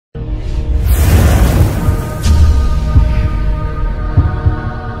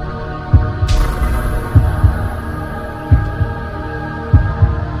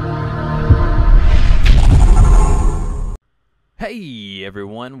Hey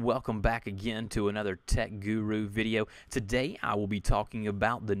everyone, welcome back again to another Tech Guru video. Today I will be talking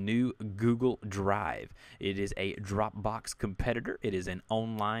about the new Google Drive. It is a Dropbox competitor. It is an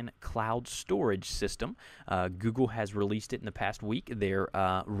online cloud storage system. Google has released it in the past week. They're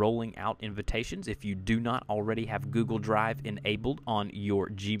rolling out invitations. If you do not already have Google Drive enabled on your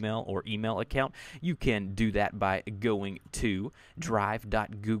Gmail or email account, you can do that by going to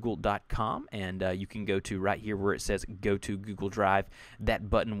drive.google.com, and you can go to right here where it says go to Google Drive. That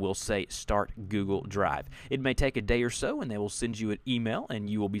button will say Start Google Drive. It may take a day or so, and they will send you an email, and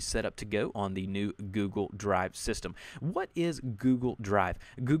you will be set up to go on the new Google Drive system. What is Google Drive?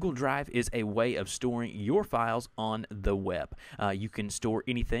 Google Drive is a way of storing your files on the web. You can store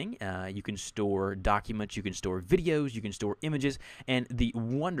anything. You can store documents. You can store videos. You can store images. And the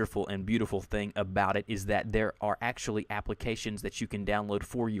wonderful and beautiful thing about it is that there are actually applications that you can download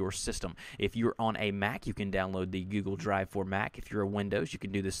for your system. If you're on a Mac, you can download the Google Drive for Mac. If you're a Windows, you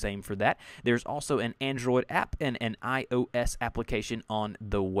can do the same for that. There's also an Android app and an iOS application on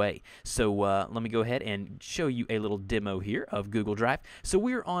the way. So let me go ahead and show you a little demo here of Google Drive. So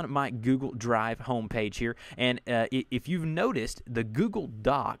we're on my Google Drive homepage here, and if you've noticed, the Google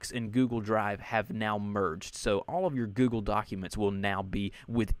Docs and Google Drive have now merged. So all of your Google documents will now be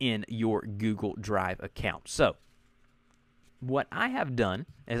within your Google Drive account. So what I have done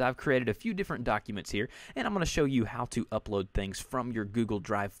is I've created a few different documents here, and I'm going to show you how to upload things from your Google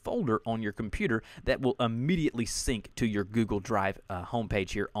Drive folder on your computer that will immediately sync to your Google Drive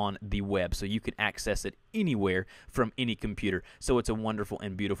homepage here on the web, so you can access it anywhere from any computer. So it's a wonderful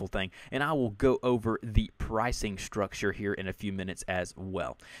and beautiful thing, and I will go over the pricing structure here in a few minutes as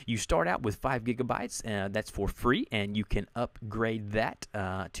well. You start out with 5 gigabytes, that's for free, and you can upgrade that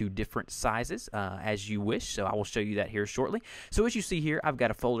to different sizes as you wish, so I will show you that here shortly. So as you see here, I've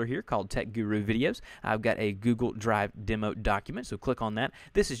got a folder here called Tech Guru Videos. I've got a Google Drive demo document, so click on that.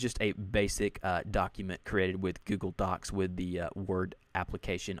 This is just a basic document created with Google Docs with the Word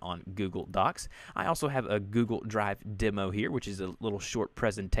application on Google Docs. I also have a Google Drive demo here, which is a little short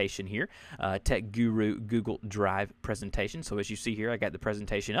presentation here, Tech Guru Google Drive presentation. So as you see here, I got the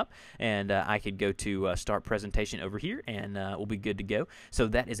presentation up, and I could go to start presentation over here, and we'll be good to go. So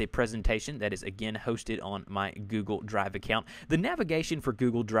that is a presentation that is again hosted on my Google Drive account. The navigation for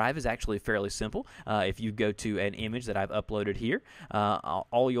Google Drive is actually fairly simple. If you go to an image that I've uploaded here,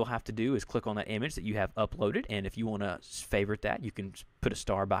 all you'll have to do is click on that image that you have uploaded, and if you want to favorite that, you can put a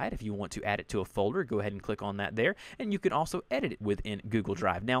star by it. If you want to add it to a folder, go ahead and click on that there, and you can also edit it within Google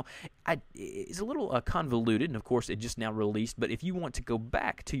Drive. Now, it's a little convoluted, and of course it just now released, but if you want to go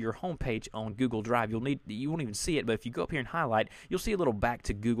back to your home page on Google Drive, you won't even see it, but if you go up here and highlight, you'll see a little back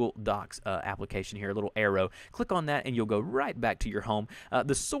to Google Docs application here, a little arrow. Click on that and you'll go right back to your home.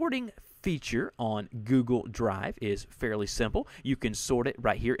 The sorting feature on Google Drive is fairly simple. You can sort it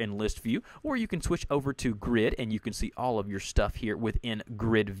right here in list view, or you can switch over to grid and you can see all of your stuff here within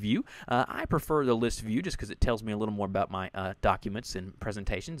grid view. I prefer the list view just because it tells me a little more about my documents and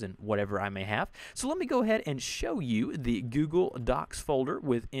presentations and whatever I may have. So let me go ahead and show you the Google Docs folder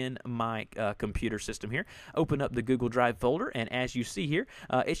within my computer system here. Open up the Google Drive folder, and as you see here,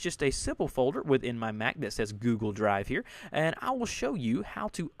 it's just a simple folder within my Mac that says Google Drive here, and I will show you how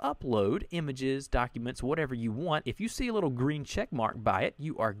to upload images, documents, whatever you want. If you see a little green check mark by it,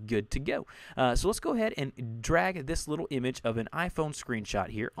 you are good to go. So let's go ahead and drag this little image of an iPhone screenshot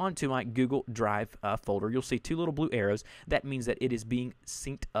here onto my Google Drive folder. You'll see 2 little blue arrows. That means that it is being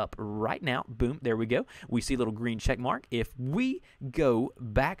synced up right now. Boom, there we go. We see a little green check mark. If we go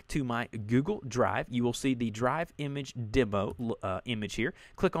back to my Google Drive, you will see the Drive image demo image here.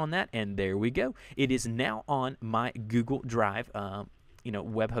 Click on that, and there we go. It is now on my Google Drive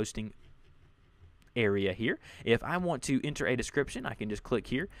web hosting area here. If I want to enter a description, I can just click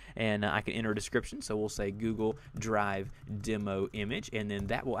here and I can enter a description. So we'll say Google Drive demo image, and then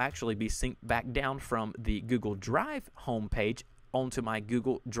that will actually be synced back down from the Google Drive homepage onto my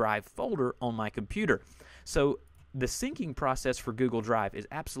Google Drive folder on my computer. So the syncing process for Google Drive is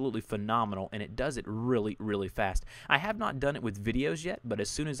absolutely phenomenal, and it does it really, really fast. I have not done it with videos yet, but as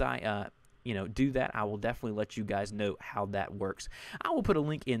soon as I do that, I will definitely let you guys know how that works. I will put a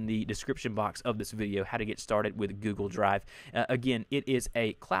link in the description box of this video, how to get started with Google Drive. Again, it is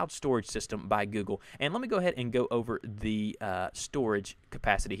a cloud storage system by Google. And let me go ahead and go over the storage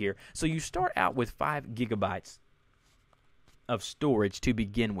capacity here. So you start out with 5 gigabytes of storage to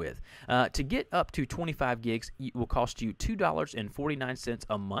begin with. To get up to 25 gigs, it will cost you $2.49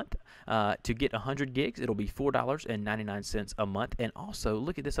 a month. To get 100 gigs, it'll be $4.99 a month. And also,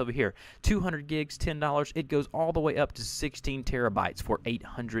 look at this over here, 200 gigs, $10. It goes all the way up to 16 terabytes for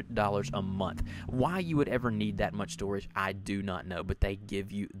 $800 a month. Why you would ever need that much storage, I do not know, but they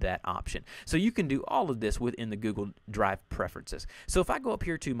give you that option. So you can do all of this within the Google Drive preferences. So if I go up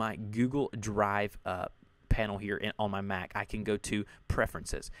here to my Google Drive panel here on my Mac, I can go to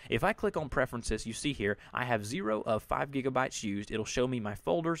Preferences. If I click on Preferences, you see here I have 0 of 5 gigabytes used. It'll show me my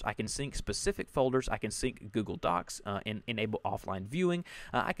folders. I can sync specific folders. I can sync Google Docs and enable offline viewing.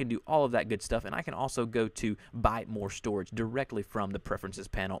 I can do all of that good stuff, and I can also go to buy more storage directly from the Preferences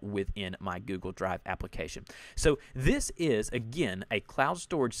panel within my Google Drive application. So this is, again, a cloud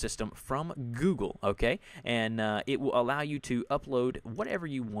storage system from Google, okay? And it will allow you to upload whatever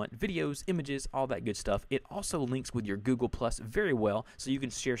you want, videos, images, all that good stuff. It also links with your Google Plus very well, so you can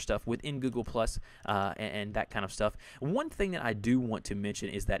share stuff within Google Plus and that kind of stuff. One thing that I do want to mention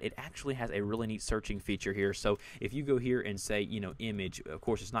is that it actually has a really neat searching feature here. So if you go here and say, you know, image, of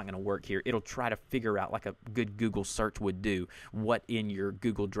course it's not going to work here. It'll try to figure out, like a good Google search would do, what in your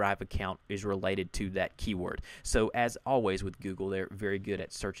Google Drive account is related to that keyword. So as always with Google, they're very good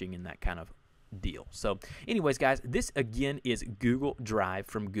at searching in that kind of deal. So anyways, guys, this again is Google Drive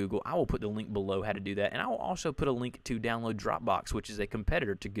from Google. I will put the link below how to do that, and I will also put a link to download DropBox, which is a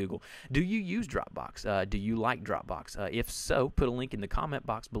competitor to Google. Do you use DropBox? Do you like DropBox? If so, put a link in the comment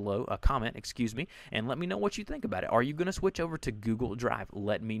box below, excuse me, and let me know what you think about it. Are you going to switch over to Google Drive?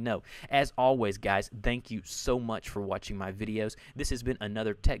 Let me know. As always, guys, thank you so much for watching my videos. This has been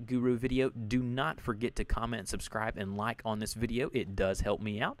another Tech Guru video. Do not forget to comment, subscribe, and like on this video. It does help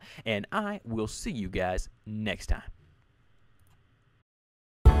me out, and I will see you guys next time.